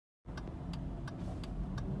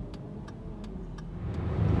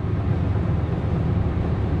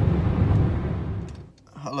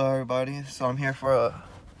Hello everybody, so I'm here for a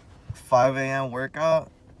 5 a.m.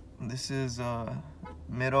 workout. This is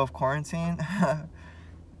middle of quarantine.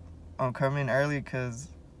 I'm coming early because,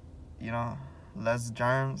 you know, less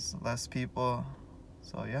germs, less people.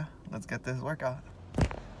 So yeah, let's get this workout.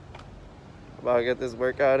 About to get this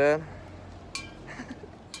workout in.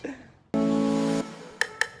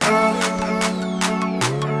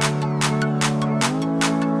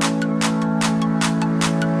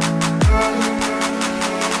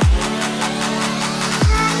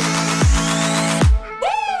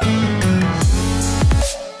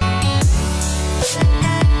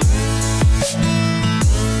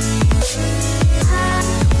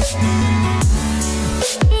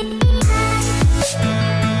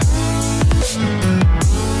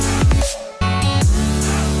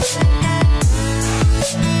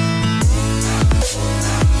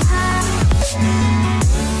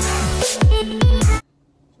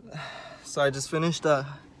 So I just finished a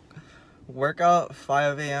workout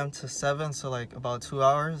 5 a.m. to 7, so like about 2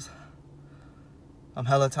 hours. I'm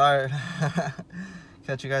hella tired.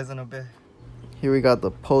 Catch you guys in a bit. Here we got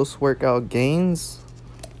the post-workout gains.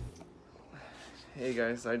 Hey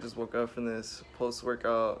guys, I just woke up from this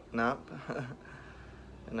post-workout nap.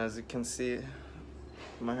 And as you can see,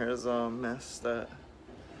 my hair is all messed up.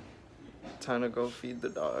 Time to go feed the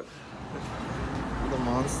dog. The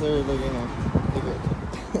monster, look at him.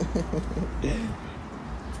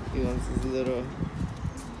 He wants his little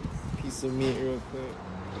piece of meat real quick.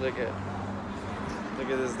 Look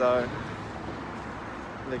at this dog.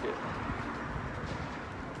 Look at.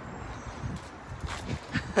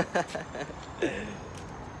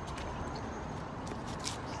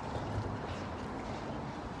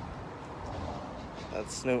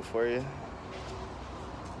 That's Snoop for you.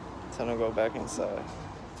 Time to go back inside.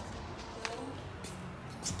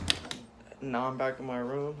 Now I'm back in my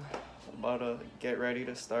room, about to get ready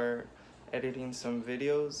to start editing some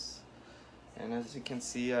videos. And as you can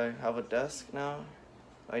see, I have a desk now.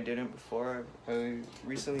 I didn't before. I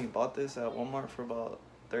recently bought this at Walmart for about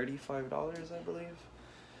 $35, I believe.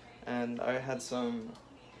 And I had some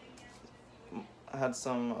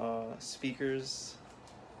speakers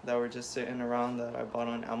that were just sitting around that I bought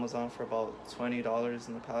on Amazon for about $20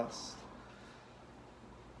 in the past.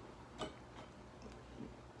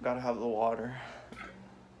 Gotta have the water.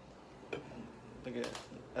 Look at,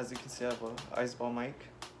 as you can see, I have an ice ball mic.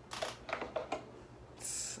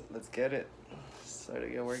 Let's get it. Start to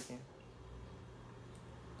get working.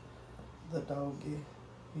 The doggy,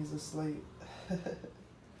 he's asleep.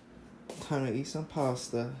 Time to eat some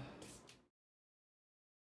pasta.